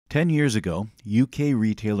10 years ago, UK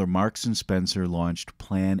retailer Marks & Spencer launched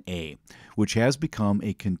Plan A, which has become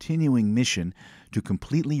a continuing mission to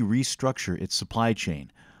completely restructure its supply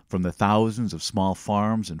chain, from the thousands of small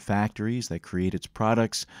farms and factories that create its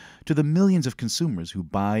products to the millions of consumers who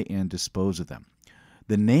buy and dispose of them.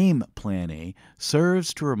 The name Plan A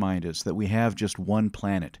serves to remind us that we have just one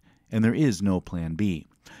planet, and there is no Plan B.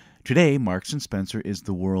 Today, Marks & Spencer is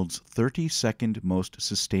the world's 32nd most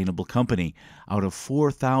sustainable company out of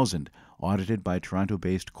 4,000 audited by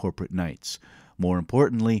Toronto-based Corporate Knights. More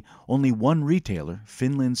importantly, only one retailer,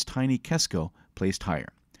 Finland's tiny Kesko, placed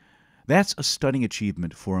higher. That's a stunning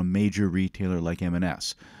achievement for a major retailer like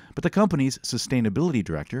M&S, but the company's sustainability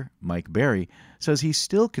director, Mike Berry, says he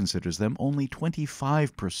still considers them only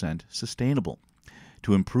 25% sustainable.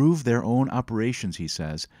 To improve their own operations, he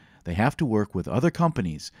says, they have to work with other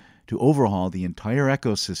companies to overhaul the entire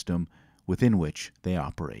ecosystem within which they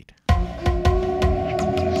operate.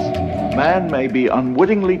 Man may be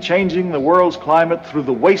unwittingly changing the world's climate through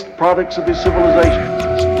the waste products of his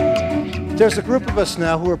civilization. There's a group of us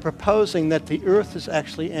now who are proposing that the Earth has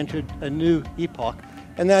actually entered a new epoch,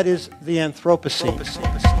 and that is the Anthropocene.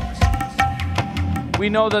 We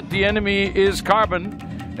know that the enemy is carbon,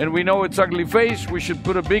 and we know its ugly face. We should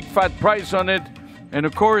put a big fat price on it, and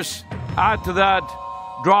of course, add to that,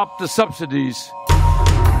 drop the subsidies.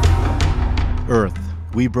 Earth,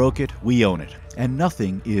 we broke it, we own it, and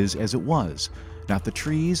nothing is as it was. Not the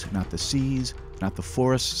trees, not the seas, not the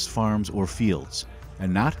forests, farms, or fields,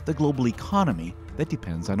 and not the global economy that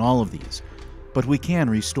depends on all of these. But we can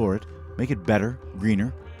restore it, make it better,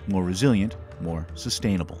 greener, more resilient, more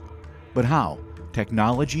sustainable. But how?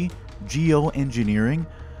 Technology? Geoengineering?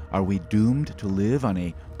 Are we doomed to live on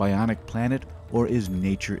a bionic planet, or is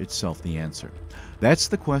nature itself the answer? That's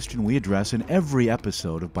the question we address in every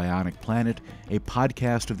episode of Bionic Planet, a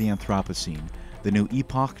podcast of the Anthropocene, the new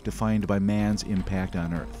epoch defined by man's impact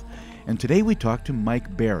on Earth. And today we talk to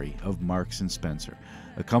Mike Berry of Marks & Spencer,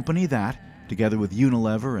 a company that, together with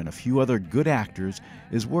Unilever and a few other good actors,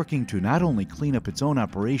 is working to not only clean up its own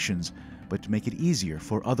operations, but to make it easier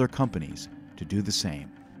for other companies to do the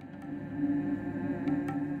same.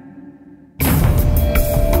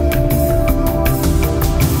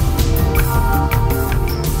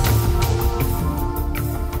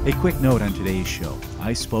 A quick note on today's show.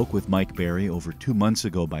 I spoke with Mike Berry over 2 months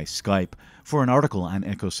ago by Skype for an article on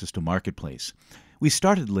Ecosystem Marketplace. We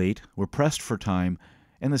started late, we're pressed for time,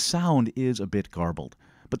 and the sound is a bit garbled,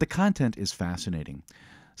 but the content is fascinating.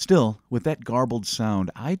 Still, with that garbled sound,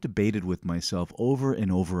 I debated with myself over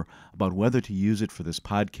and over about whether to use it for this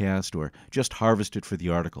podcast or just harvest it for the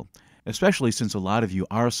article, especially since a lot of you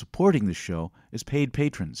are supporting the show as paid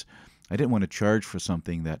patrons. I didn't want to charge for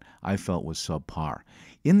something that I felt was subpar.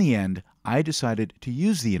 In the end, I decided to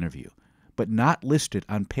use the interview, but not list it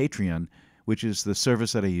on Patreon, which is the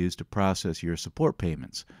service that I use to process your support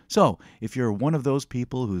payments. So, if you're one of those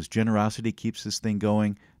people whose generosity keeps this thing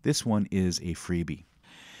going, this one is a freebie.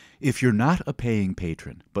 If you're not a paying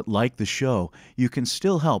patron, but like the show, you can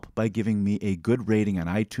still help by giving me a good rating on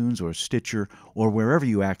iTunes or Stitcher or wherever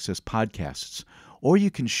you access podcasts. Or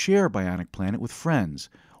you can share Bionic Planet with friends.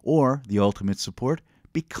 Or, the ultimate support,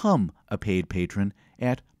 become a paid patron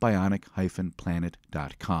at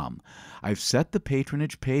bionic-planet.com. I've set the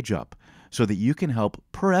patronage page up so that you can help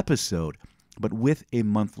per episode, but with a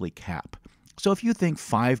monthly cap. So if you think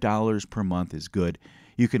 $5 per month is good,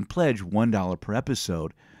 you can pledge $1 per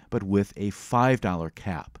episode, but with a $5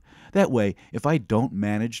 cap. That way, if I don't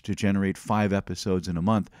manage to generate 5 episodes in a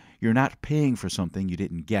month, you're not paying for something you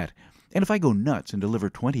didn't get. And if I go nuts and deliver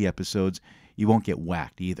 20 episodes, you won't get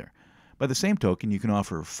whacked either. By the same token, you can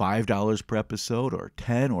offer $5 per episode or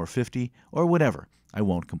 $10 or $50 or whatever. I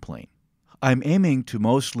won't complain. I'm aiming to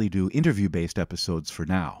mostly do interview-based episodes for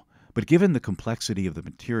now, but given the complexity of the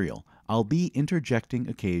material, I'll be interjecting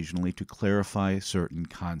occasionally to clarify certain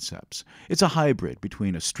concepts. It's a hybrid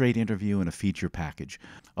between a straight interview and a feature package,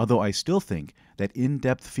 although I still think that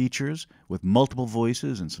in-depth features with multiple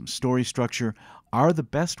voices and some story structure are the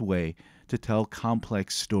best way to tell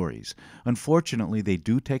complex stories. Unfortunately, they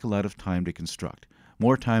do take a lot of time to construct,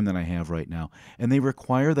 more time than I have right now, and they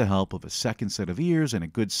require the help of a second set of ears and a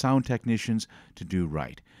good sound technicians to do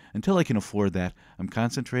right. Until I can afford that, I'm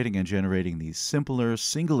concentrating on generating these simpler,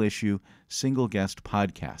 single-issue, single-guest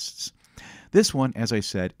podcasts. This one, as I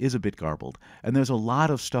said, is a bit garbled, and there's a lot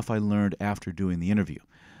of stuff I learned after doing the interview.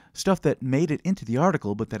 Stuff that made it into the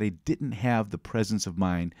article, but that I didn't have the presence of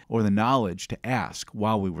mind or the knowledge to ask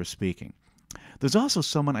while we were speaking. There's also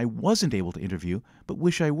someone I wasn't able to interview, but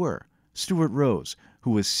wish I were. Stuart Rose,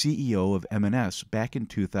 who was CEO of M&S back in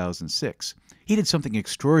 2006. He did something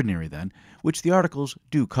extraordinary then, which the articles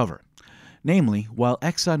do cover. Namely, while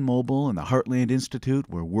ExxonMobil and the Heartland Institute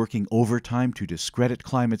were working overtime to discredit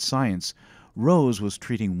climate science, Rose was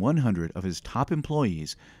treating 100 of his top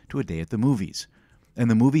employees to a day at the movies. And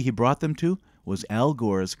the movie he brought them to was Al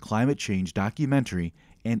Gore's climate change documentary,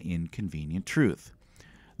 An Inconvenient Truth.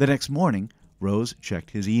 The next morning, Rose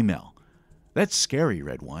checked his email. "That's scary,"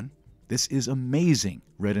 read one. "This is amazing,"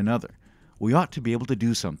 read another. "We ought to be able to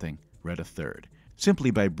do something," read a third.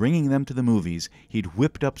 Simply by bringing them to the movies, he'd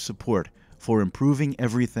whipped up support for improving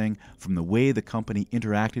everything from the way the company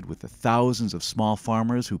interacted with the thousands of small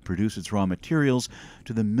farmers who produce its raw materials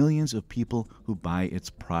to the millions of people who buy its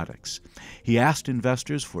products. He asked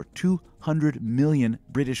investors for 200 million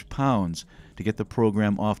British pounds to get the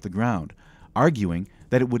program off the ground, arguing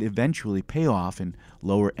that it would eventually pay off in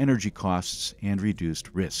lower energy costs and reduced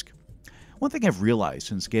risk. One thing I've realized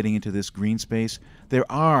since getting into this green space,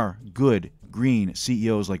 there are good green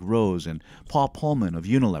CEOs like Rose and Paul Pullman of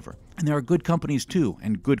Unilever. And there are good companies too,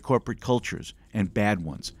 and good corporate cultures, and bad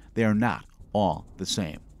ones. They are not all the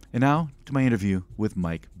same. And now to my interview with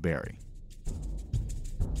Mike Barry.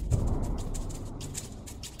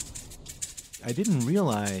 I didn't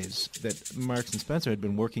realize that Marks & Spencer had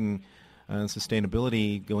been working on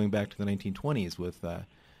sustainability going back to the 1920s with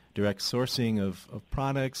direct sourcing of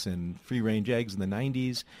products and free-range eggs in the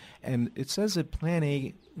 90s. And it says that Plan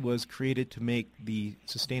A was created to make the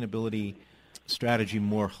sustainability strategy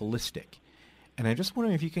more holistic. And I'm just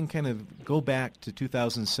wondering if you can kind of go back to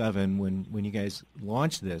 2007 when you guys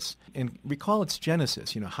launched this and recall its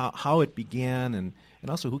genesis, how it began and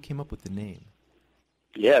also who came up with the name.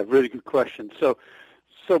 Yeah, really good question. So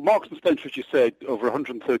Marks & Spencer, as you said, over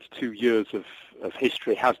 132 years of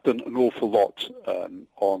history, has done an awful lot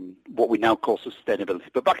on what we now call sustainability.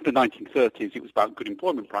 But back in the 1930s, it was about good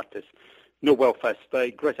employment practice, no welfare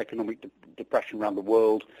state, great economic depression around the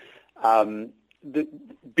world.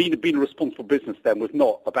 Being a responsible business then was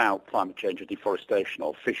not about climate change or deforestation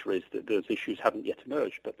or fisheries. Those issues hadn't yet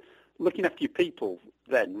emerged. But looking after your people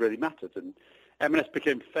then really mattered. And M&S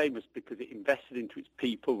became famous because it invested into its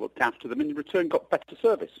people, looked after them, and in return got better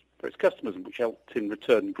service for its customers, which helped in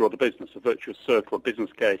return grow the business, a virtuous circle, a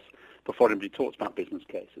business case before anybody talks about business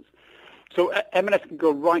cases. So M&S can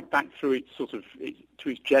go right back through its to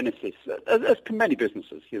its genesis, as can many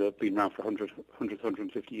businesses, have been around for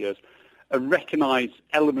 150 years, and recognise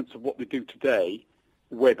elements of what they do today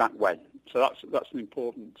way back when. So that's an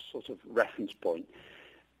important sort of reference point.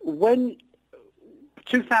 When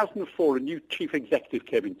 2004, a new chief executive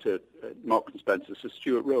came into Marks & Spencer, so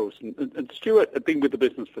Stuart Rose, and Stuart had been with the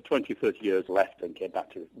business for 20, 30 years, left and came back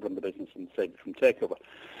to run the business and saved it from takeover.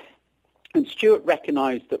 And Stuart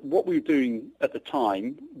recognised that what we were doing at the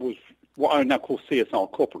time was what I now call CSR,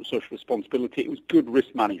 corporate social responsibility. It was good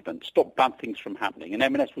risk management, stop bad things from happening, and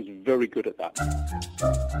M&S was very good at that.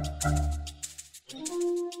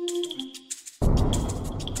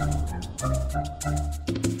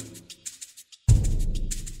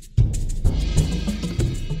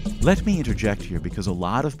 Let me interject here because a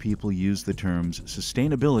lot of people use the terms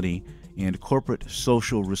sustainability and corporate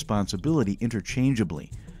social responsibility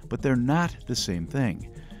interchangeably, but they're not the same thing.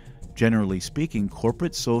 Generally speaking,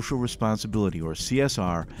 corporate social responsibility, or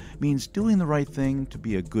CSR, means doing the right thing to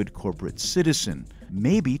be a good corporate citizen,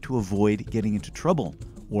 maybe to avoid getting into trouble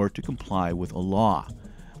or to comply with a law,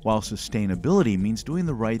 while sustainability means doing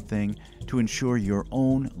the right thing to ensure your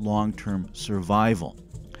own long-term survival.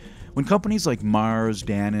 When companies like Mars,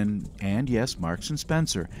 Dannon, and yes, Marks &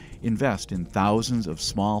 Spencer invest in thousands of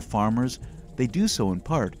small farmers, they do so in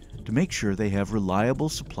part to make sure they have reliable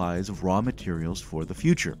supplies of raw materials for the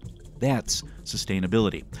future. That's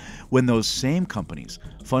sustainability. When those same companies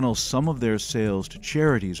funnel some of their sales to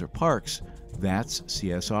charities or parks, that's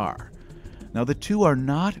CSR. Now, the two are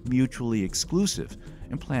not mutually exclusive,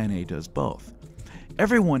 and Plan A does both.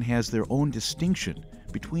 Everyone has their own distinction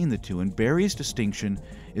between the two, and Barry's distinction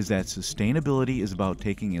is that sustainability is about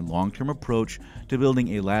taking a long-term approach to building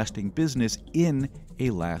a lasting business in a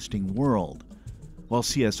lasting world, while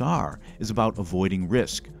CSR is about avoiding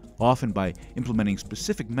risk, often by implementing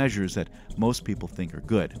specific measures that most people think are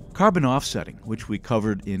good. Carbon offsetting, which we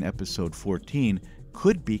covered in episode 14,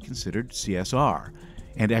 could be considered CSR,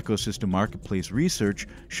 and ecosystem marketplace research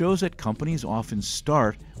shows that companies often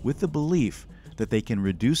start with the belief that they can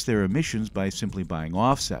reduce their emissions by simply buying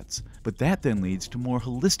offsets. But that then leads to more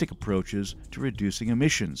holistic approaches to reducing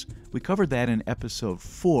emissions. We covered that in episode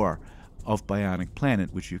 4 of Bionic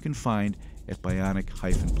Planet, which you can find at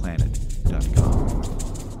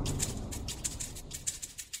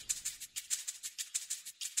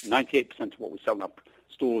bionic-planet.com. 98% of what we sell in our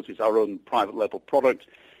stores is our own private label product.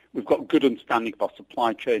 We've got good understanding of our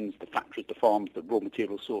supply chains, the factories, the farms, the raw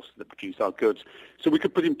material sources that produce our goods. So we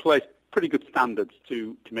could put in place pretty good standards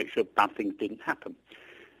to make sure bad things didn't happen.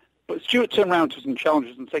 But Stuart turned around to us and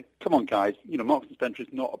challenged us and said, come on, guys, Marks & Spencer is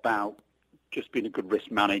not about just being a good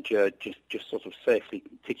risk manager, just sort of safely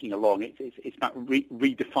ticking along. It's about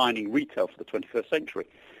redefining retail for the 21st century.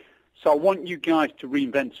 So I want you guys to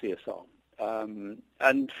reinvent CSR.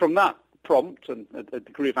 And from that prompt and a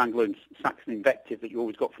degree of Anglo-Saxon invective that you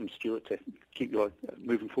always got from Stuart to keep you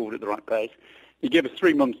moving forward at the right pace, he gave us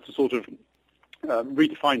 3 months to sort of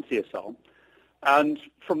redefine CSR. And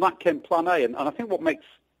from that came Plan A. And I think what makes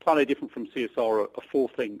Plan A different from CSR are 4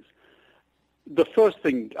 things. The first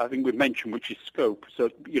thing I think we've mentioned, which is scope. So,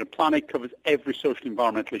 Plan A covers every social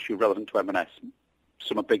environmental issue relevant to M&S.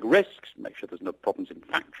 Some are big risks, make sure there's no problems in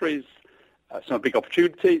factories. Some are big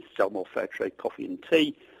opportunities, sell more fair trade coffee and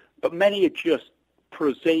tea. But many are just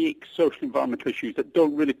prosaic social environmental issues that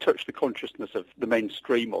don't really touch the consciousness of the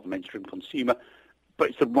mainstream or the mainstream consumer, but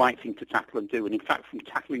it's the right thing to tackle and do. And in fact, from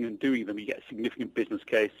tackling and doing them, you get a significant business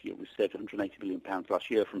case. We saved £180 million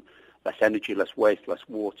last year from less energy, less waste, less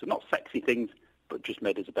water. Not sexy things, but just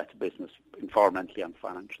made us a better business, environmentally and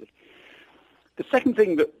financially. The second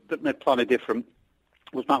thing that made Plan A different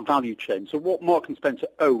was about value chain. So what Marks & Spencer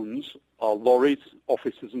owns are lorries,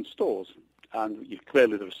 offices and stores. And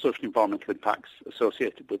clearly there are social environmental impacts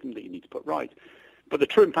associated with them that you need to put right. But the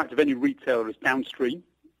true impact of any retailer is downstream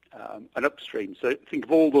and upstream. So think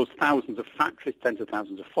of all those thousands of factories, tens of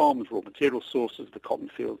thousands of farms, raw material sources, the cotton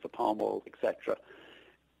fields, the palm oil, etc.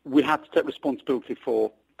 We had to take responsibility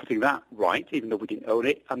for putting that right, even though we didn't own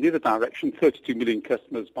it. And the other direction, 32 million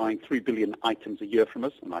customers buying 3 billion items a year from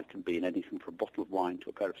us, an item being anything from a bottle of wine to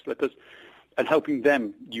a pair of slippers, and helping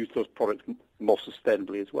them use those products more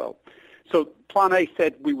sustainably as well. So Plan A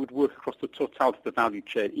said we would work across the totality of the value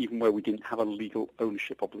chain, even where we didn't have a legal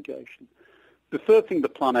ownership obligation. The third thing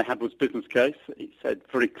that Plan A had was business case. It said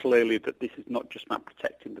very clearly that this is not just about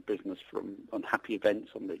protecting the business from unhappy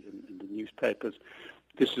events in the newspapers.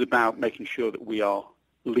 This is about making sure that we are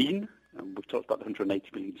lean, and we've talked about the 180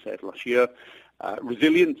 million saved last year.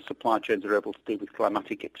 Resilient, supply chains are able to deal with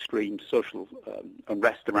climatic extremes, social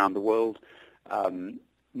unrest around the world.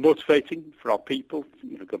 Motivating for our people,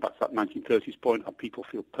 go back to that 1930s point, our people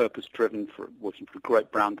feel purpose-driven for working for a great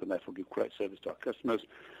brand and therefore give great service to our customers.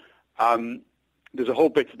 There's a whole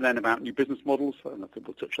bit then about new business models, and I think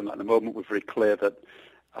we'll touch on that in a moment. We're very clear that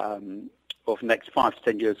over the next 5 to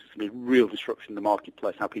 10 years, there's going to be real disruption in the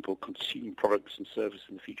marketplace, how people consume products and services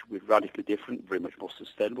in the future will be radically different, very much more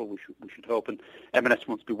sustainable, we should hope, and M&S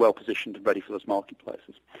wants to be well positioned and ready for those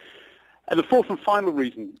marketplaces. And the fourth and final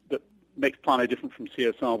reason that makes Plan A different from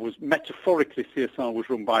CSR was, metaphorically, CSR was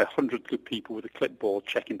run by 100 good people with a clipboard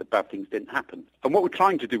checking that bad things didn't happen. And what we're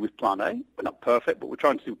trying to do with Plan A, we're not perfect, but we're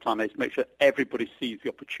trying to do with Plan A is make sure everybody sees the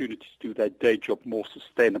opportunity to do their day job more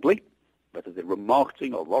sustainably, whether they run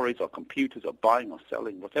marketing or lorries or computers or buying or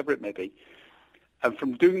selling, whatever it may be. And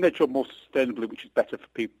from doing their job more sustainably, which is better for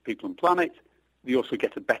people and planet, they also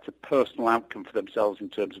get a better personal outcome for themselves in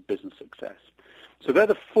terms of business success. So they're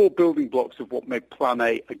the 4 building blocks of what made Plan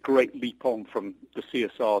A a great leap on from the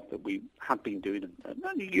CSR that we had been doing,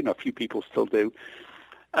 and a few people still do.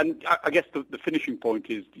 And I guess the finishing point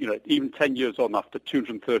is, even 10 years on, after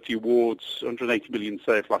 230 awards, 180 million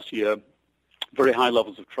saved last year, very high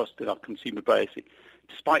levels of trust in our consumer base,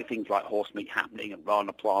 despite things like horse meat happening and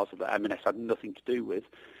Rana Plaza that M&S had nothing to do with.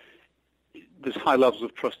 There's high levels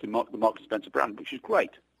of trust in the Marks & Spencer brand, which is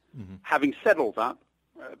great. Mm-hmm. Having said all that,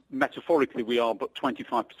 metaphorically, we are but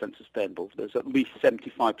 25% sustainable. There's at least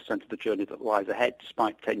 75% of the journey that lies ahead,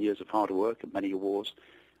 despite 10 years of hard work and many awards.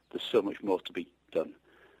 There's so much more to be done.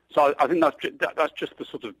 So I think that's just the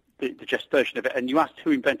sort of the gestation of it. And you asked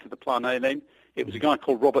who invented the Plan A name. It was a guy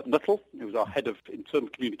called Robert Nuttall, who was our head of internal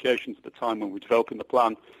communications at the time when we were developing the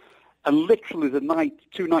plan. And literally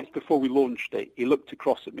 2 nights before we launched it, he looked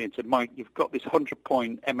across at me and said, Mike, you've got this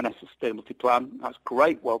 100-point M&S sustainability plan. That's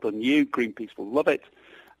great. Well done you. Greenpeace will love it.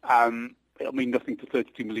 It'll mean nothing to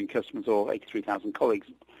 32 million customers or 83,000 colleagues.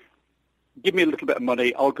 Give me a little bit of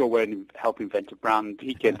money. I'll go away and help invent a brand.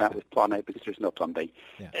 He came back with Plan A because there's no Plan B.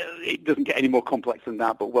 Yeah. It doesn't get any more complex than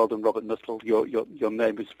that, but well done, Robert Nuttall. Your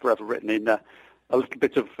name is forever written in a little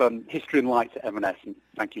bit of history and light at M&S, and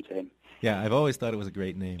thank you to him. Yeah, I've always thought it was a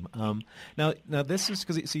great name. Now this is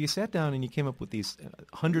because you sat down and you came up with these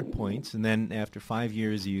 100 points, and then after 5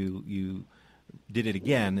 years you did it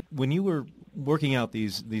again. When you were working out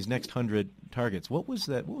these next 100 targets, what was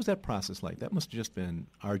that process like? That must have just been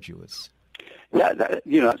arduous. Yeah,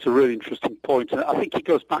 that's a really interesting point, and I think it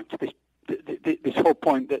goes back to this this whole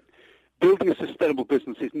point that building a sustainable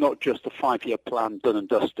business is not just a 5-year plan, done and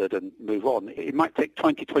dusted, and move on. It might take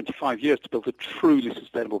 20, 25 years to build a truly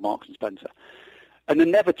sustainable Marks & Spencer. And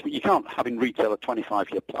inevitably, you can't have in retail a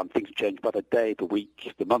 25-year plan. Things change by the day, the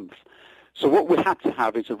week, the month. So what we had to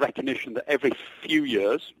have is a recognition that every few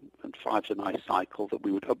years, and 5's a nice cycle, that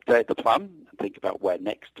we would update the plan and think about where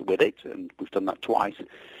next with it, and we've done that twice.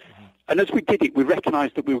 And as we did it, we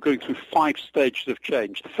recognized that we were going through 5 stages of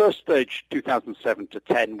change. The first stage, 2007 to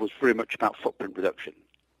 10, was very much about footprint reduction.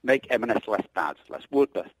 Make M&S less bad, less wood,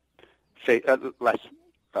 less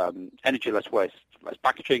energy, less waste, less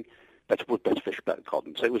packaging, better wood, better fish, better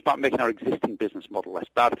cotton. So it was about making our existing business model less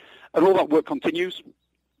bad. And all that work continues,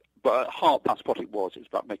 but at heart, that's what it was. It was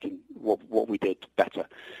about making what we did better.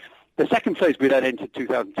 The second phase we then entered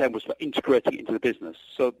 2010 was for integrating it into the business.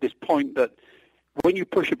 So this point that when you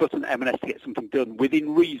push a button at M&S to get something done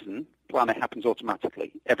within reason, Plan A happens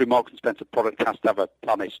automatically. Every Marks & Spencer product has to have a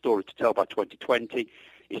Plan A story to tell by 2020.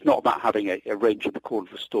 It's not about having a range in the corner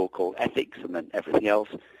of the store called ethics and then everything else.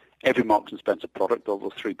 Every Marks & Spencer product, all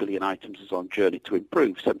those 3 billion items, is on journey to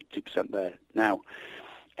improve, 72% there now.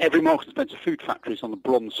 Every Marks & Spencer food factory is on the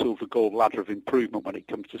bronze, silver, gold ladder of improvement when it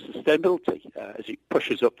comes to sustainability. As it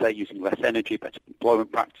pushes up there using less energy, better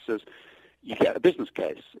employment practices, you get a business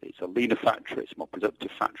case. It's a leaner factory, it's a more productive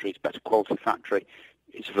factory, it's a better quality factory,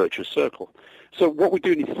 it's a virtuous circle. So what we're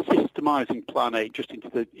doing is systemizing Plan A just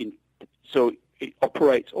so it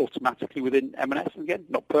operates automatically within M&S. Again,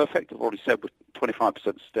 not perfect. I've already said we're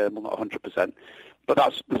 25% sustainable, not 100%. But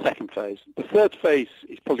that's the second phase. The third phase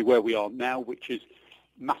is probably where we are now, which is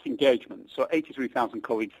mass engagement. So 83,000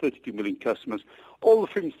 colleagues, 32 million customers, all of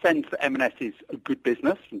whom sense that M&S is a good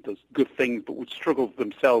business and does good things, but would struggle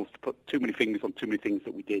themselves to put too many fingers on too many things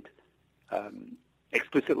that we did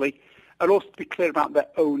explicitly. And also to be clear about their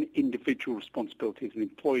own individual responsibility as an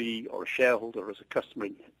employee or a shareholder or as a customer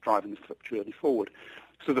in driving the journey forward.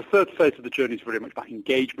 So the third phase of the journey is very much about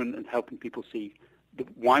engagement and helping people see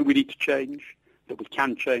why we need to change, that we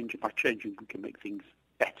can change, and by changing we can make things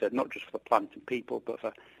better, not just for the planet and people, but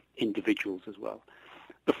for individuals as well.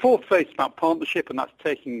 The fourth phase is about partnership, and that's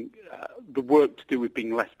taking the work to do with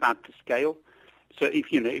being less bad to scale. So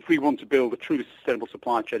if we want to build a truly sustainable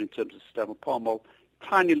supply chain in terms of sustainable palm oil,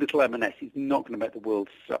 tiny little M&S is not going to make the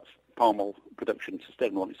world's palm oil production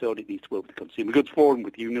sustainable on its own. It needs to work with the Consumer Goods Forum,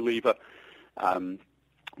 with Unilever,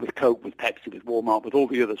 with Coke, with Pepsi, with Walmart, with all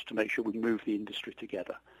the others to make sure we move the industry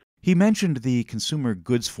together. He mentioned the Consumer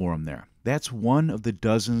Goods Forum there. That's one of the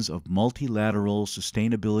dozens of multilateral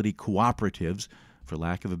sustainability cooperatives, for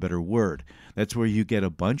lack of a better word. That's where you get a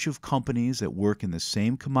bunch of companies that work in the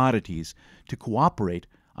same commodities to cooperate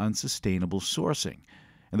on sustainable sourcing.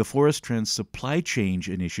 And the Forest Trends Supply Change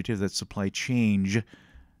Initiative, that's supply change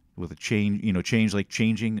with a change, change like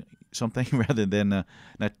changing something rather than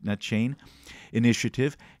not chain,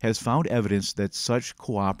 initiative, has found evidence that such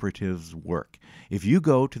cooperatives work. If you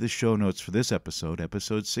go to the show notes for this episode,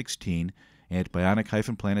 episode 16, at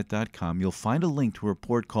bionic-planet.com, you'll find a link to a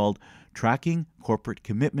report called Tracking Corporate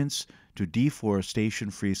Commitments to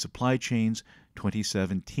Deforestation-Free Supply Chains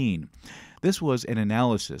 2017. This was an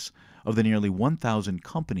analysis of the nearly 1,000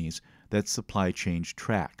 companies that Supply Change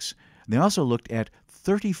tracks. They also looked at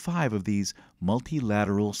 35 of these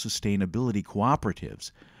multilateral sustainability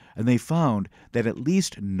cooperatives, and they found that at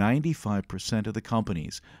least 95% of the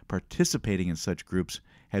companies participating in such groups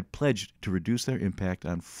had pledged to reduce their impact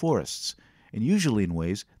on forests, and usually in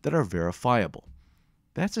ways that are verifiable.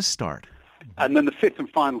 That's a start. And then the fifth and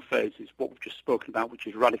final phase is what we've just spoken about, which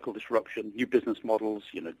is radical disruption, new business models.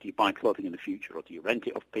 Do you buy clothing in the future, or do you rent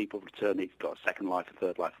it off people, return it, it's got a second life, a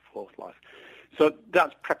third life, a fourth life? So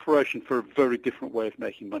that's preparation for a very different way of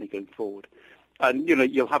making money going forward. And,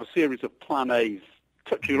 you'll have a series of Plan A's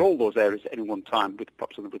touching all those areas at any one time, with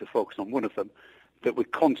perhaps with a focus on one of them, that we're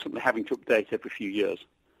constantly having to update every few years.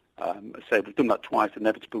 We've done that twice,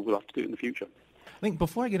 inevitably we'll have to do it in the future. I think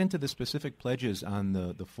before I get into the specific pledges on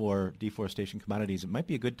the 4 deforestation commodities, it might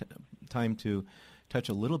be a good time to touch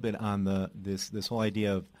a little bit on this whole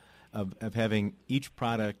idea of having each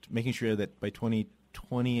product, making sure that by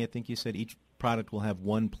 2020, I think you said, each product will have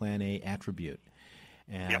one Plan A attribute.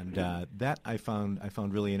 And that I found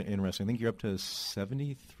really interesting. I think you're up to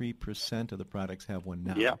 73% of the products have one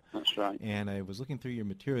now. Yeah, that's right. And I was looking through your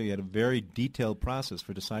material. You had a very detailed process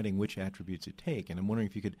for deciding which attributes you take. And I'm wondering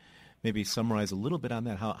if you could maybe summarize a little bit on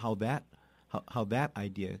that, how that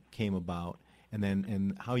idea came about,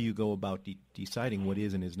 and how you go about deciding what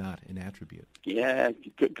is and is not an attribute. Yeah,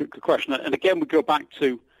 good question. And again, we go back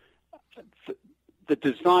to the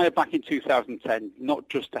desire back in 2010 not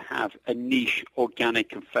just to have a niche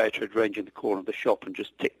organic and fair trade range in the corner of the shop and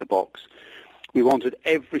just tick the box. We wanted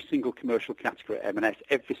every single commercial category at M&S,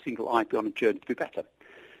 every single IP on a journey to be better.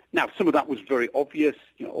 Now, some of that was very obvious.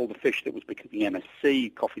 All the fish that was becoming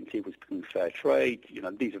MSC, coffee and tea was becoming fair trade.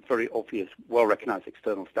 These are very obvious, well-recognised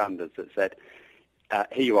external standards that said,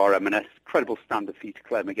 here you are, M&S, credible standard for you to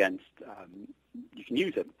claim against. You can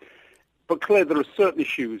use it. But clearly, there are certain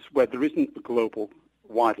issues where there isn't a global,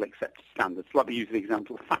 widely accepted standards. Let me use the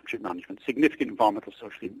example of factory management, significant environmental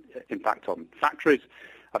social impact on factories.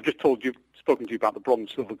 I've just spoken to you about the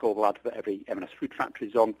bronze, silver, gold ladder that every M&S food factory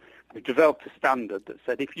is on. We've developed a standard that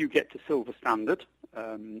said if you get to silver standard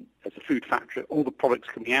as a food factory, all the products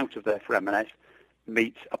coming out of there for M&S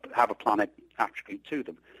have a planet attribute to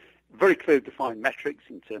them. Very clearly defined metrics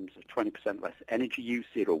in terms of 20% less energy use,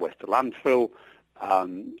 zero waste to landfill,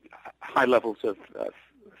 high levels of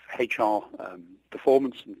HR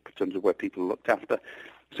performance in terms of where people are looked after.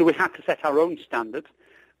 So we had to set our own standard.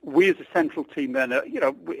 We as a central team then,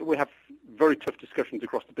 we have very tough discussions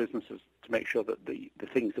across the businesses to make sure that the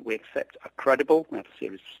things that we accept are credible. We have a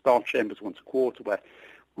series of staff chambers once a quarter where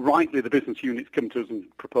rightly the business units come to us and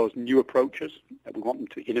propose new approaches. We want them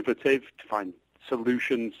to be innovative, to find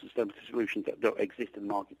solutions, sustainable solutions that don't exist in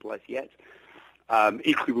the marketplace yet.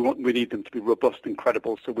 Equally, we need them to be robust and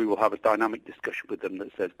credible, so we will have a dynamic discussion with them that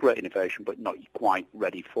says great innovation, but not quite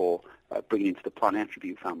ready for bringing into the planning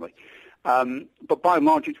attribute family. But by and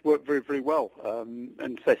large, it's worked very, very well.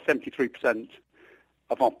 And say 73%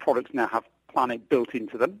 of our products now have planet built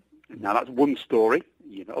into them. Now, that's one story.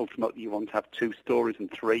 Ultimately, you want to have two stories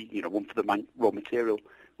and three, one for the raw material,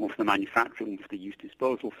 one for the manufacturing, one for the use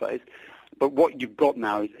disposal phase. But what you've got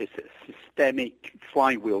now is a systemic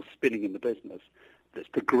flywheel spinning in the business that's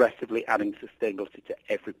progressively adding sustainability to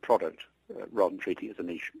every product rather than treating it as a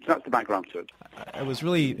niche. So that's the background to it. I was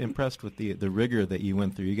really impressed with the rigor that you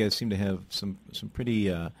went through. You guys seem to have some pretty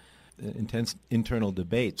intense internal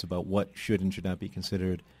debates about what should and should not be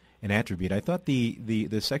considered an attribute. I thought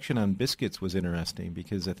the section on biscuits was interesting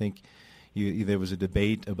because I think there was a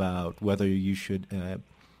debate about whether you should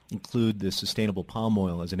include the sustainable palm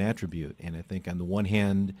oil as an attribute. And I think on the one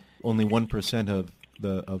hand, only 1% of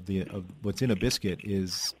what's in a biscuit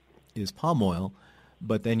is palm oil,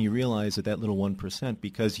 but then you realize that little 1%,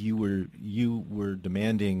 because you were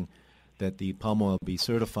demanding that the palm oil be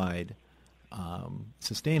certified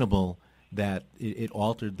sustainable, that it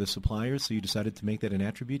altered the suppliers. So you decided to make that an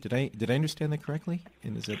attribute. Did I understand that correctly?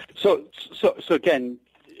 And is it so again?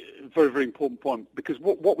 Very, very important point, because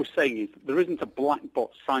what we're saying is there isn't a black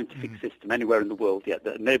box scientific system anywhere in the world yet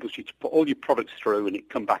that enables you to put all your products through and it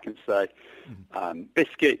come back and say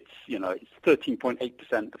biscuits, it's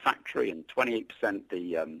 13.8% the factory and 28%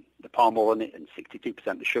 the palm oil in it and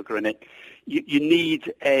 62% the sugar in it. You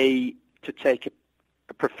need to take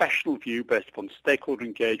a professional view based upon stakeholder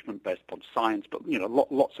engagement, based upon science, but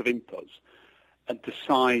lots of inputs, and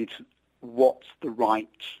decide what's the right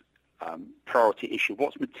priority issue,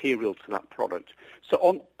 what's material to that product.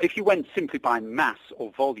 So if you went simply by mass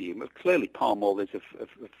or volume, clearly palm oil is a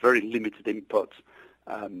very limited input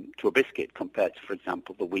to a biscuit compared to, for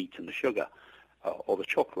example, the wheat and the sugar or the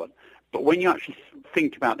chocolate. But when you actually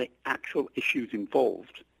think about the actual issues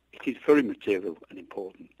involved, it is very material and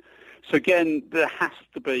important. So again, there has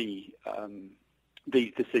to be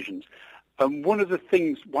these decisions. And one of the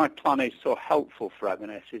things why Plan A is so helpful for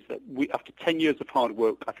M&S is that after 10 years of hard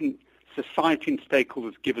work, I think society and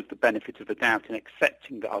stakeholders give us the benefit of the doubt in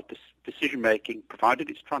accepting that our decision-making, provided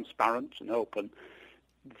it's transparent and open,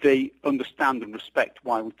 they understand and respect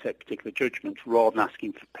why we take particular judgments rather than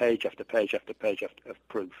asking for page after page after page of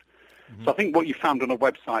proof. Mm-hmm. So I think what you found on our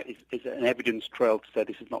website is an evidence trail to say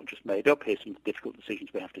this is not just made up, here's some difficult decisions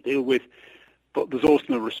we have to deal with. But there's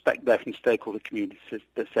also a respect there from stakeholder communities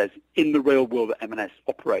that says in the real world that M&S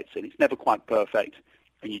operates in, it's never quite perfect,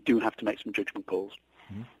 and you do have to make some judgment calls.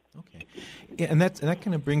 Mm-hmm. Okay, yeah, and that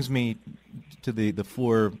kind of brings me to the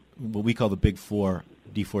four, what we call the big four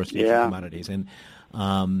deforestation commodities, and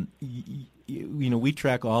we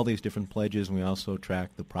track all these different pledges, and we also track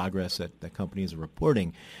the progress that companies are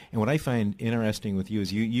reporting. And what I find interesting with you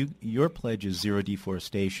is your pledge is zero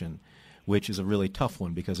deforestation, which is a really tough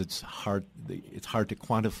one because it's hard to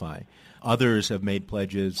quantify. Others have made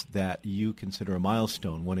pledges that you consider a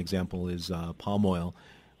milestone. One example is palm oil,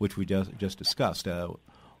 which we just discussed.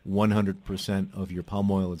 100% of your palm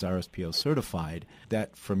oil is RSPO certified.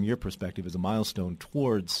 That, from your perspective, is a milestone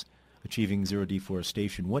towards achieving zero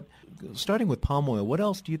deforestation. Starting with palm oil, what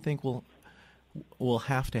else do you think will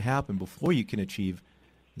have to happen before you can achieve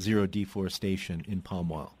zero deforestation in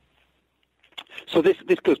palm oil? So this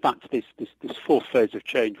goes back to this fourth phase of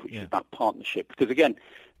change, which is about partnership. Because again,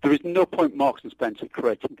 there is no point Marks and Spencer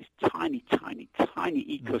creating this tiny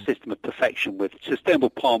ecosystem of perfection with sustainable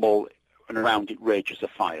palm oil, and around it rages a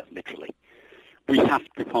fire, literally. We have to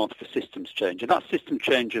be part of a systems change, and that system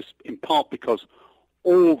changes in part because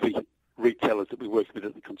all the retailers that we work with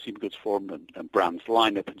at the Consumer Goods Forum and brands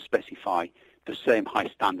line up and specify the same high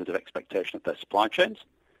standard of expectation of their supply chains.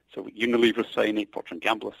 So Unilever's saying it, Procter &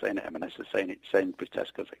 Gamble is saying it, M&S is saying it, Sainsbury's,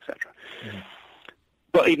 Tesco's, etc.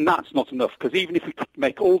 But even that's not enough, because even if we could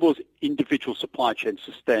make all those individual supply chains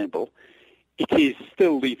sustainable, it is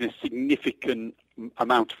still leaving a significant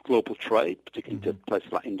amount of global trade, particularly to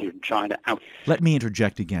places like India and China, out. Let me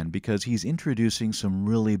interject again, because he's introducing some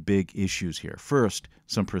really big issues here. First,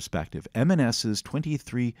 some perspective. M&S's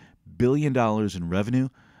 $23 billion in revenue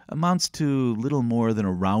amounts to little more than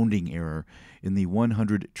a rounding error in the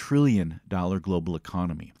 $100 trillion global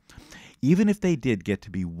economy. Even if they did get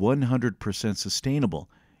to be 100% sustainable,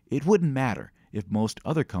 it wouldn't matter if most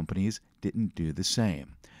other companies didn't do the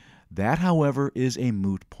same. That, however, is a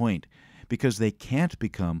moot point, because they can't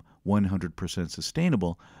become 100%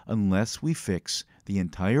 sustainable unless we fix the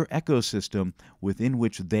entire ecosystem within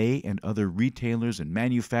which they and other retailers and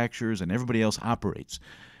manufacturers and everybody else operates.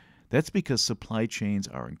 That's because supply chains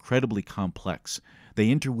are incredibly complex. They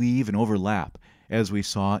interweave and overlap, as we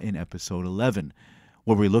saw in episode 11,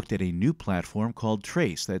 where we looked at a new platform called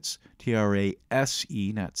Trace, that's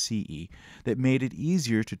T-R-A-S-E, not C-E, that made it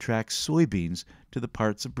easier to track soybeans to the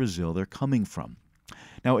parts of Brazil they're coming from.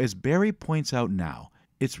 Now, as Barry points out now,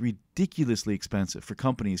 it's ridiculously expensive for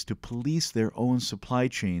companies to police their own supply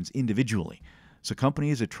chains individually. So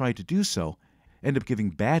companies that try to do so end up giving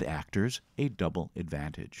bad actors a double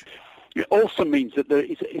advantage. It also means that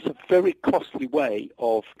it's a very costly way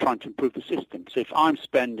of trying to improve the system. So if I'm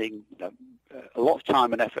spending a lot of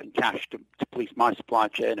time and effort and cash to police my supply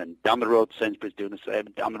chain, and down the road Sainsbury's doing the same,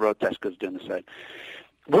 and down the road Tesco's doing the same,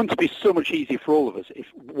 wouldn't it be so much easier for all of us if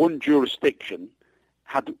one jurisdiction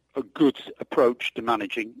had a good approach to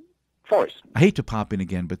managing forests? I hate to pop in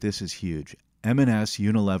again, but this is huge. M&S,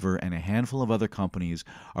 Unilever, and a handful of other companies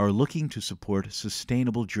are looking to support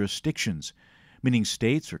sustainable jurisdictions, meaning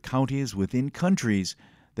states or counties within countries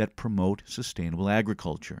that promote sustainable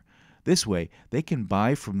agriculture. This way, they can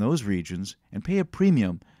buy from those regions and pay a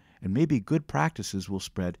premium, and maybe good practices will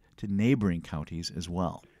spread to neighboring counties as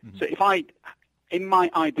well. So in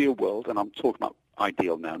my ideal world, and I'm talking about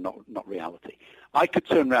ideal now, not reality, I could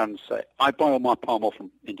turn around and say, I buy all my palm oil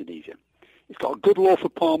from Indonesia. It's got a good law for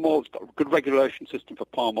palm oil, it's got a good regulation system for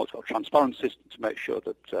palm oil, it's got a transparent system to make sure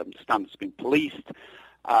that standards have been policed.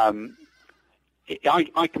 I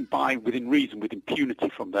can buy within reason, with impunity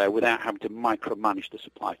from there, without having to micromanage the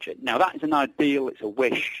supply chain. Now, that is an ideal, it's a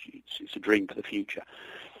wish, it's a dream for the future.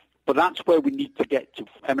 But that's where we need to get to.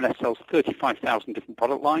 M&S sells 35,000 different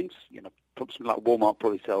product lines. Something like Walmart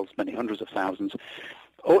probably sells many hundreds of thousands,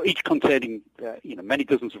 each containing many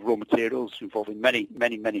dozens of raw materials involving many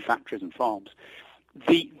factories and farms.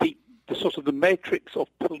 The sort of the matrix of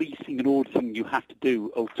policing and auditing you have to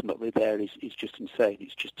do ultimately there is just insane.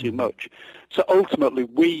 It's just too much. So ultimately,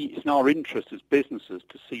 it's in our interest as businesses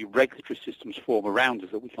to see regulatory systems form around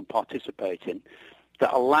us that we can participate in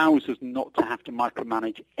that allows us not to have to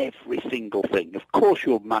micromanage every single thing. Of course,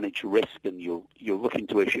 you'll manage risk and you'll look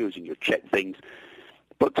into issues and you'll check things,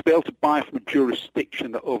 but to be able to buy from a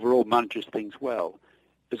jurisdiction that overall manages things well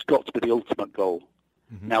has got to be the ultimate goal.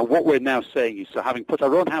 Now, what we're now saying is, so having put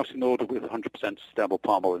our own house in order with 100% sustainable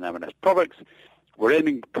palm oil and M&S products, we're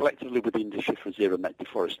aiming collectively with the industry for zero net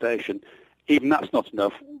deforestation. Even that's not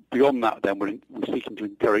enough. Beyond that, then, we're seeking to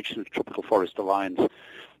encourage through the Tropical Forest Alliance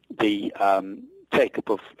the take-up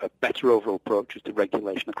of better overall approaches to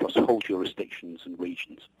regulation across whole jurisdictions and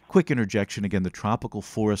regions. Quick interjection again, the Tropical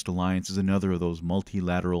Forest Alliance is another of those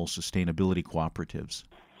multilateral sustainability cooperatives.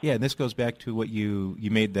 Yeah, and this goes back to what you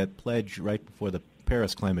made that pledge right before the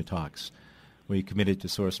Paris climate talks, where you committed to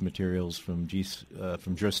source materials from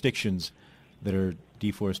jurisdictions that are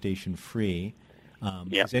deforestation free.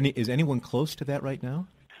 Is anyone close to that right now?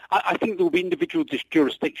 I think there will be individual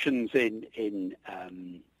jurisdictions in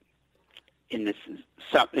the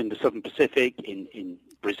Southern Pacific, in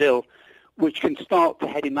Brazil, which can start to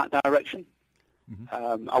head in that direction.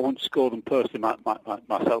 I won't score them personally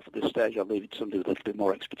myself at this stage. I'll leave it to somebody with a little bit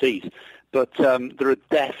more expertise. But there are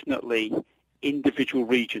definitely individual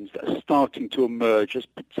regions that are starting to emerge as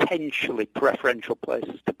potentially preferential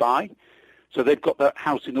places to buy. So they've got their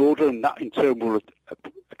house in order, and that in turn will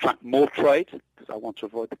attract more trade, because I want to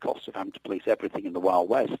avoid the cost of having to police everything in the Wild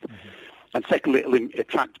West. And secondly, it'll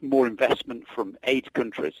attract more investment from aid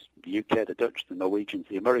countries, the UK, the Dutch, the Norwegians,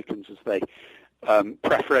 the Americans, as they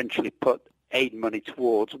preferentially put aid money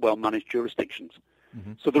towards well-managed jurisdictions.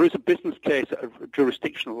 Mm-hmm. So there is a business case at a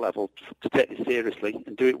jurisdictional level to take this seriously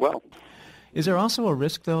and do it well. Is there also a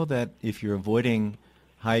risk, though, that if you're avoiding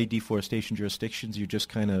high deforestation jurisdictions,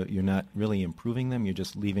 you're not really improving them? You're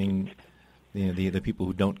just leaving the people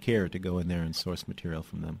who don't care to go in there and source material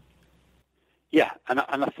from them? Yeah, and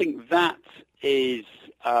I think that is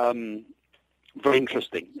very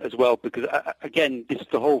interesting as well, because, again, this is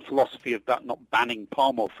the whole philosophy of that not banning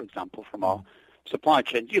palm oil, for example, from our supply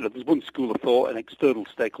chain. There's one school of thought, an external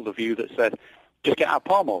stakeholder view that said, just get out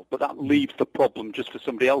palm oil, but that leaves the problem just for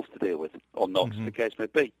somebody else to deal with, or not, as the case may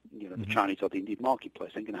be. The Chinese or the Indian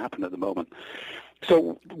marketplace ain't going to happen at the moment.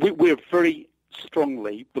 So we very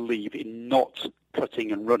strongly believe in not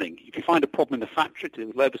cutting and running. If you find a problem in the factory to do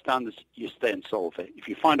with labour standards, you stay and solve it. If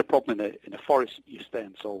you find a problem in a forest, you stay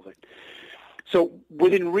and solve it. So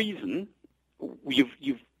within reason,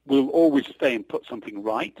 we'll always stay and put something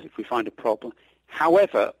right if we find a problem.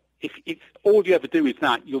 However, if all you ever do is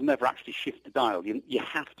that, you'll never actually shift the dial. You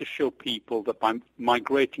have to show people that by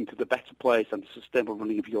migrating to the better place and the sustainable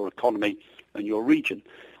running of your economy and your region,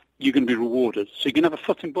 you're going to be rewarded. So you can have a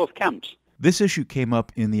foot in both camps. This issue came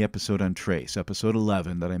up in the episode on Trace, episode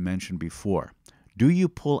 11 that I mentioned before. Do you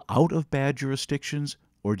pull out of bad jurisdictions,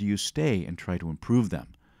 or do you stay and try to improve them?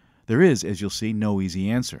 There is, as you'll see, no easy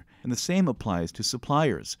answer, and the same applies to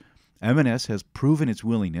suppliers. M&S has proven its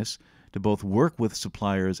willingness to both work with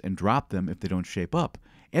suppliers and drop them if they don't shape up,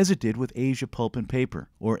 as it did with Asia Pulp and Paper,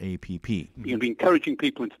 or APP. You'll be encouraging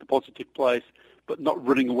people into the positive place, but not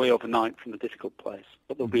running away overnight from the difficult place.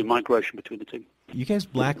 But there'll be a migration between the two. You guys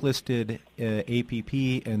blacklisted APP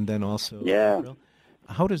and then also April.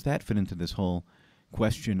 How does that fit into this whole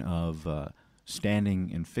question of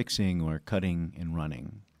standing and fixing or cutting and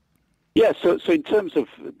running? Yeah, so in terms of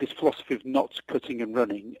this philosophy of not cutting and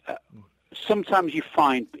running, sometimes you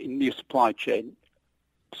find in your supply chain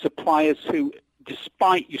suppliers who,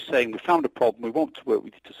 despite you saying we found a problem, we want to work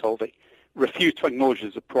with you to solve it, refuse to acknowledge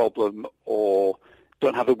there's a problem or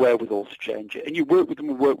don't have the wherewithal to change it. And you work with them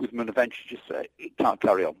and eventually just say, it can't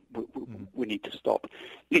carry on, we need to stop.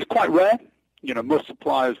 It's quite rare. Most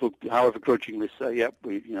suppliers will, however grudgingly, say, yeah,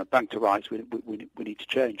 bang to rights, we need to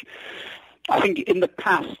change. I think in the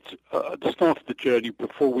past, at the start of the journey,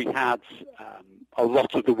 before we had a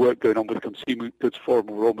lot of the work going on with the Consumer Goods Forum,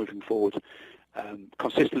 we were all moving forward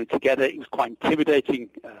consistently together. It was quite intimidating,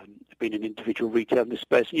 being an individual retailer in this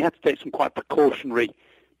space, and you had to take some quite precautionary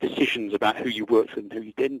decisions about who you worked with and who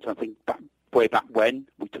you didn't. I think way back when,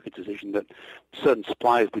 we took a decision that certain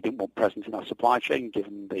suppliers we didn't want present in our supply chain,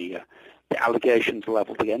 given the allegations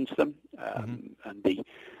levelled against them and the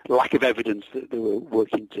lack of evidence that they were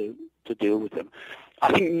working to deal with them.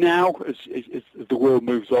 I think now, as the world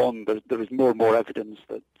moves on, there is more and more evidence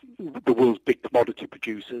that the world's big commodity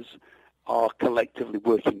producers are collectively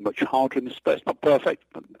working much harder in this space. Not perfect,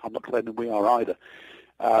 but I'm not claiming we are either,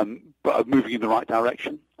 but are moving in the right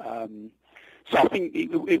direction. So I think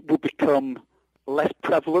it will become less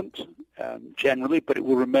prevalent generally, but it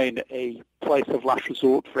will remain a place of last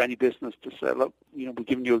resort for any business to say, look, we're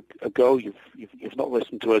giving you a go. You've not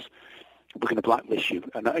listened to us. We're going to blacklist you.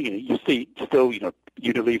 And you see still,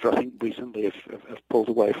 Unilever, I think, recently have pulled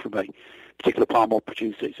away from a particular palm oil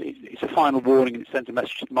producer. It's a final warning, and it sends a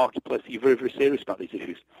message to the marketplace that you're very, very serious about these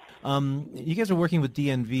issues. You guys are working with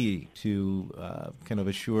DNV to kind of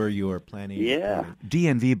assure your planning. Yeah.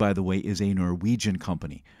 DNV, by the way, is a Norwegian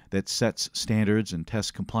company that sets standards and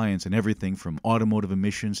tests compliance in everything from automotive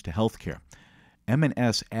emissions to healthcare.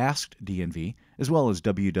 M&S asked DNV, as well as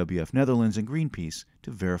WWF Netherlands and Greenpeace,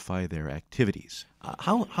 to verify their activities.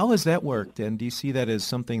 How has that worked, and do you see that as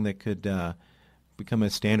something that could become a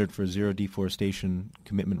standard for zero deforestation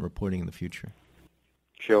commitment reporting in the future?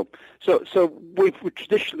 Sure. So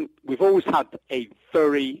we've always had a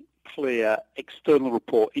very clear external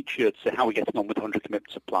report each year to say how we're getting on with 100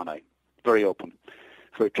 commitments of Plan A. Very open,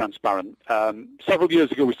 very transparent. Several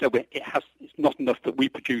years ago we said it's not enough that we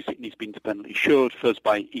produce it needs to be independently assured, first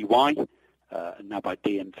by EY and now by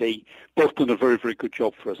DNV. Both done a very, very good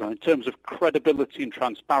job for us. And in terms of credibility and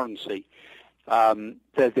transparency,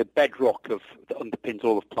 they're the bedrock that underpins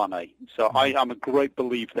all of Plan A. So I am a great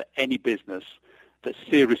believer that any business that's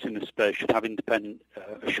serious in the space should have independent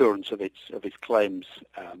assurance of its claims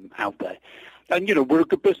out there. And, we're a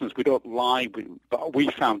good business. We don't lie. But we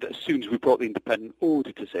found that as soon as we brought the independent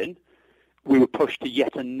auditors in, we were pushed to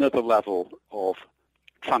yet another level of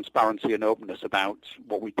transparency and openness about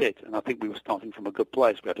what we did. And I think we were starting from a good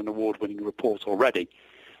place. We had an award-winning report already.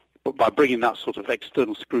 But by bringing that sort of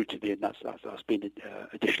external scrutiny in, that's been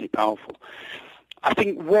additionally powerful. I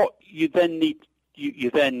think what you then need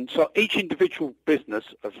so each individual business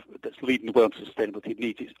that's leading the world in sustainability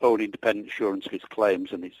needs its own independent assurance of its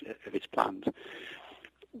claims and of its plans.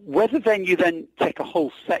 Whether then you then take a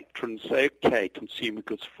whole sector and say, okay, consumer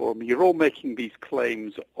goods forum, you're all making these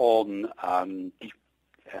claims on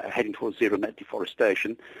heading towards zero net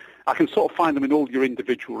deforestation. I can sort of find them in all your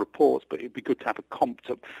individual reports, but it'd be good to have a comped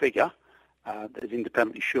up figure that is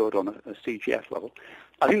independently assured on a CGF level.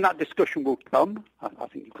 I think that discussion will come. I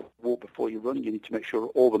think you've got to walk before you run. You need to make sure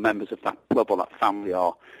all the members of that club or that family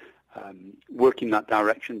are working in that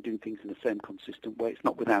direction, doing things in the same consistent way. It's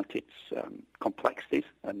not without its complexities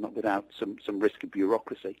and not without some risk of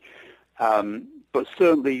bureaucracy. But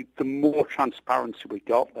certainly the more transparency we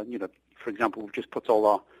got, and, for example, we've just put all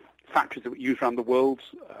our factories that we use around the world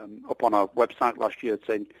up on our website last year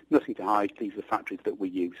saying, nothing to hide, these are the factories that we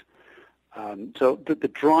use. So the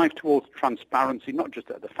drive towards transparency, not just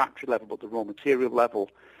at the factory level, but the raw material level,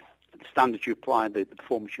 the standards you apply and the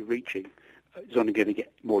performance you're reaching, is only going to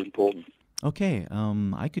get more important. Okay,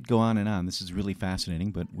 I could go on and on. This is really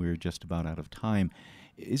fascinating, but we're just about out of time.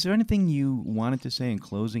 Is there anything you wanted to say in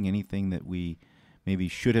closing, anything that we maybe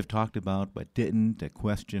should have talked about but didn't, a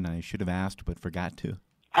question I should have asked but forgot to?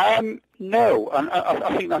 No, and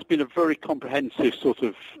I think that's been a very comprehensive sort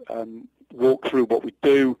of walk through what we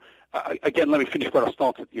do. Again, let me finish where I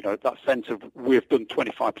started, that sense of we've done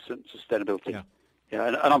 25% sustainability. Yeah,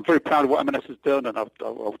 and I'm very proud of what M&S has done, and I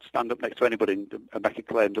would stand up next to anybody and make a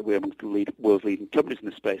claim that we're amongst the world's leading companies in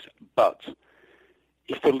this space. But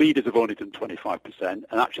if the leaders have only done 25%, and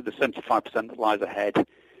actually the 75% that lies ahead,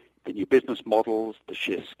 the new business models, the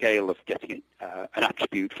sheer scale of getting an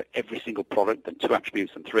attribute for every single product, and 2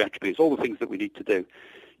 attributes and 3 attributes, all the things that we need to do,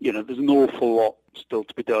 there's an awful lot still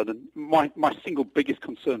to be done. And my single biggest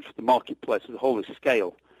concern for the marketplace as a whole is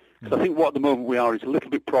scale. Because I think what at the moment we are is a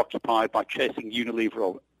little bit preoccupied by chasing Unilever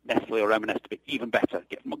or Nestle or M&S to be even better,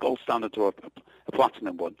 get from a gold standard to a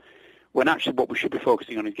platinum one, when actually what we should be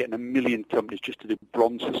focusing on is getting 1 million companies just to do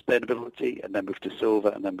bronze sustainability and then move to silver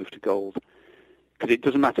and then move to gold. Because it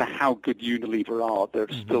doesn't matter how good Unilever are, they're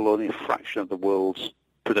still only a fraction of the world's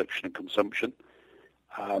production and consumption.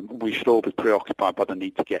 We should all be preoccupied by the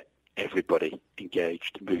need to get everybody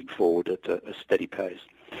engaged and moving forward at a steady pace.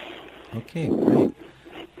 Okay, great.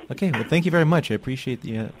 Okay, well, thank you very much. I appreciate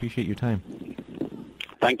your time.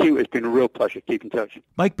 Thank you. It's been a real pleasure. Keep in touch.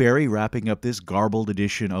 Mike Berry wrapping up this garbled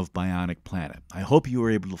edition of Bionic Planet. I hope you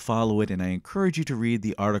were able to follow it, and I encourage you to read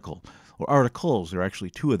the article, or articles, there are actually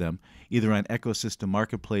 2 of them, either on Ecosystem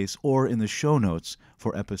Marketplace or in the show notes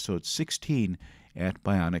for episode 16 at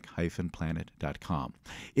bionic-planet.com.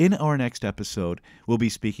 In our next episode, we'll be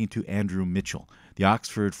speaking to Andrew Mitchell, the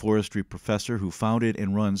Oxford forestry professor who founded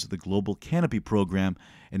and runs the Global Canopy Program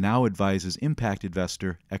and now advises impact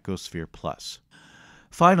investor Ecosphere Plus.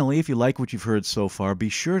 Finally, if you like what you've heard so far, be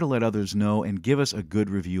sure to let others know and give us a good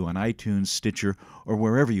review on iTunes, Stitcher, or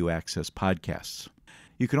wherever you access podcasts.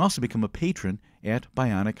 You can also become a patron at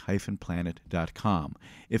bionic-planet.com.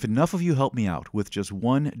 If enough of you help me out with just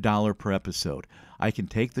 $1 per episode, I can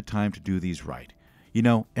take the time to do these right.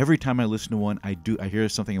 Every time I listen to one, I hear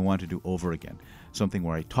something I want to do over again. Something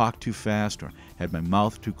where I talked too fast or had my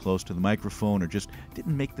mouth too close to the microphone or just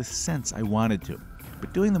didn't make the sense I wanted to.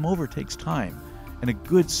 But doing them over takes time. And a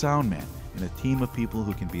good sound man and a team of people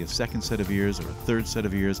who can be a second set of ears or a third set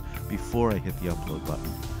of ears before I hit the upload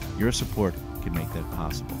button. Your support can make that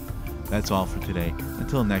possible. That's all for today.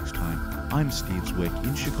 Until next time, I'm Steve Zwick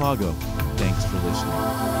in Chicago. Thanks for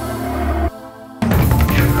listening.